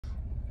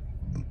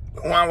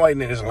While I'm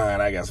waiting in this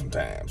line, I got some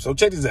time. So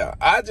check this out.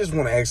 I just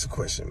want to ask a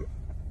question.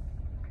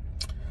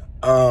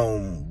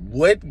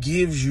 What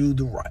gives you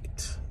the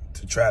right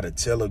to try to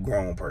tell a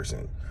grown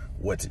person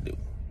what to do?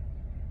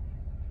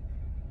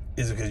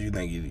 Is it because you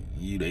think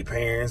you their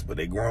parents, but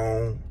they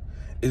grown?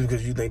 Is it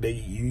because you think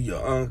you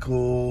your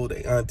uncle,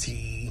 they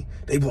auntie,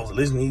 they supposed to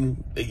listen to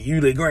you,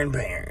 you their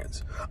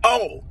grandparents?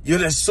 Oh, you're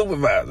their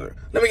supervisor.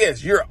 Let me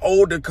guess, you're an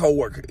older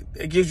coworker.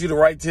 It gives you the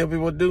right to tell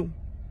people what to do?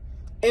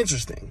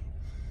 Interesting.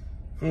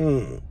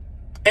 And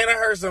I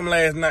heard something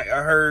last night.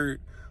 I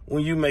heard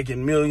when you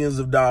making millions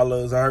of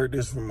dollars, I heard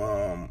this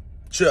from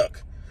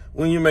Chuck.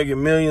 When you're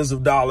making millions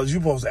of dollars,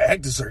 you're supposed to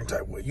act a certain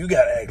type of way. You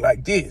got to act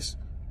like this.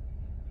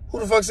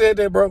 Who the fuck said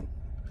that, bro?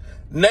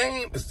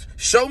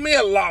 Show me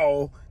a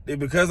law that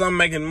because I'm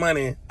making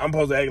money, I'm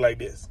supposed to act like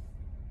this.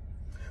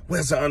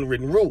 Well, it's an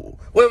unwritten rule.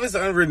 Well, if it's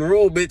an unwritten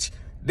rule, bitch,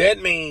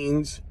 that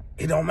means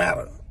it don't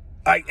matter.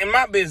 Like in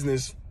my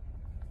business,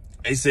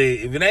 they say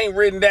if it ain't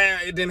written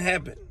down, it didn't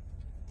happen.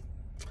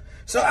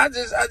 So I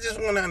just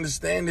want to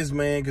understand this,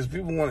 man, because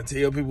people want to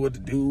tell people what to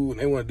do, and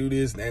they want to do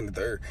this and that and the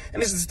third.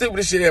 And it's the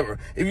stupidest shit ever.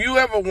 If you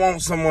ever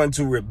want someone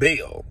to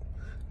rebel,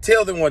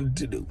 tell them what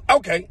to do.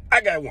 Okay, I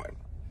got one.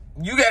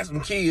 You got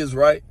some kids,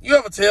 right? You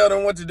ever tell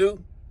them what to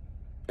do,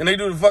 and they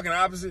do the fucking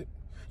opposite?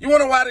 You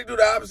wonder why they do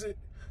the opposite?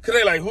 Because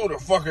they like, who the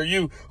fuck are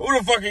you? Who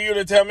the fuck are you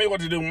to tell me what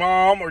to do,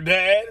 mom or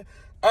dad?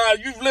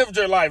 You've lived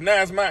your life,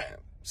 now it's mine.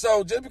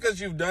 So just because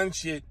you've done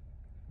shit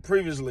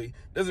previously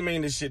doesn't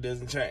mean this shit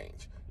doesn't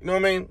change. You know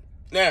what I mean?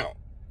 Now,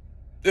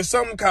 there's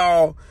something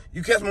called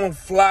you catch more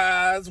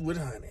flies with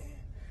honey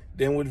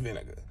than with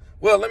vinegar.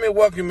 Well, let me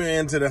welcome you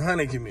into the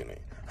honey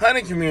community.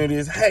 Honey community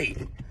is, hey,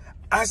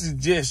 I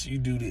suggest you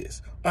do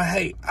this. Or,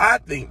 hey, I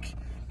think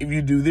if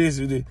you do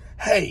this or this,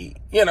 hey,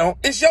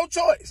 it's your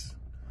choice.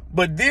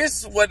 But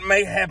this is what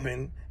may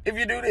happen if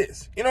you do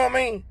this. You know what I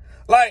mean?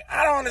 Like,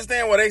 I don't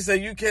understand why they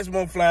say you catch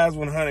more flies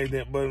with honey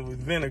than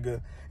with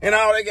vinegar, and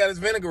all they got is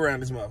vinegar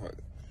around this motherfucker.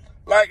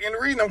 Like, and the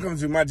reason I'm coming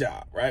to my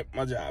job, right?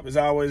 My job is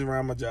always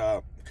around my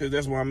job because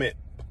that's where I'm at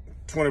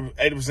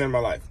 80% of my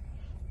life.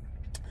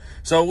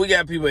 So we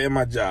got people in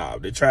my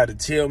job that try to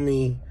tell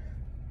me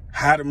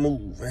how to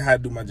move and how to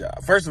do my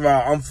job. First of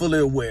all, I'm fully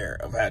aware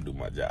of how to do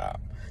my job.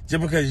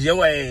 Just because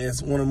your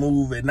ass want to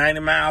move at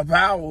 90 miles per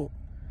hour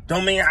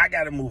don't mean I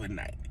got to move at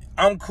 90.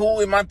 I'm cool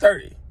in my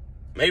 30,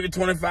 maybe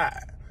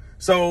 25.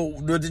 So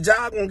the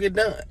job gonna get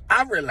done.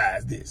 I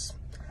realized this.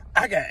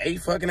 I got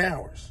 8 fucking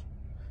hours.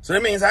 So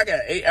that means I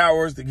got 8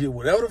 hours to get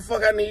whatever the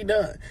fuck I need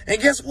done.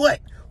 And guess what?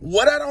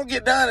 What I don't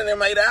get done in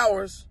them 8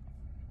 hours,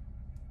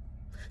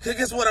 because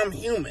guess what? I'm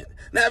human.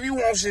 Now, if you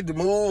want shit to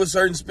move a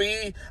certain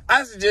speed,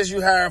 I suggest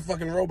you hire a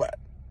fucking robot.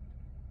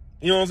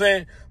 You know what I'm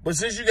saying? But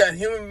since you got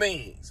human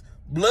beings,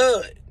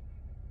 blood,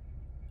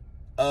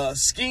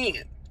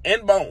 skin,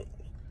 and bone,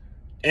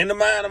 and the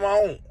mind of my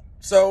own,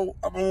 so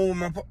I'm on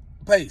my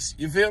pace.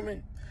 You feel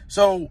me?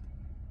 So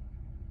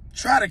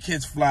try to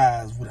catch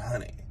flies with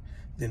honey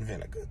than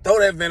vinegar. Throw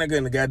that vinegar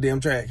in the goddamn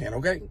trash can,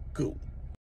 okay? Cool.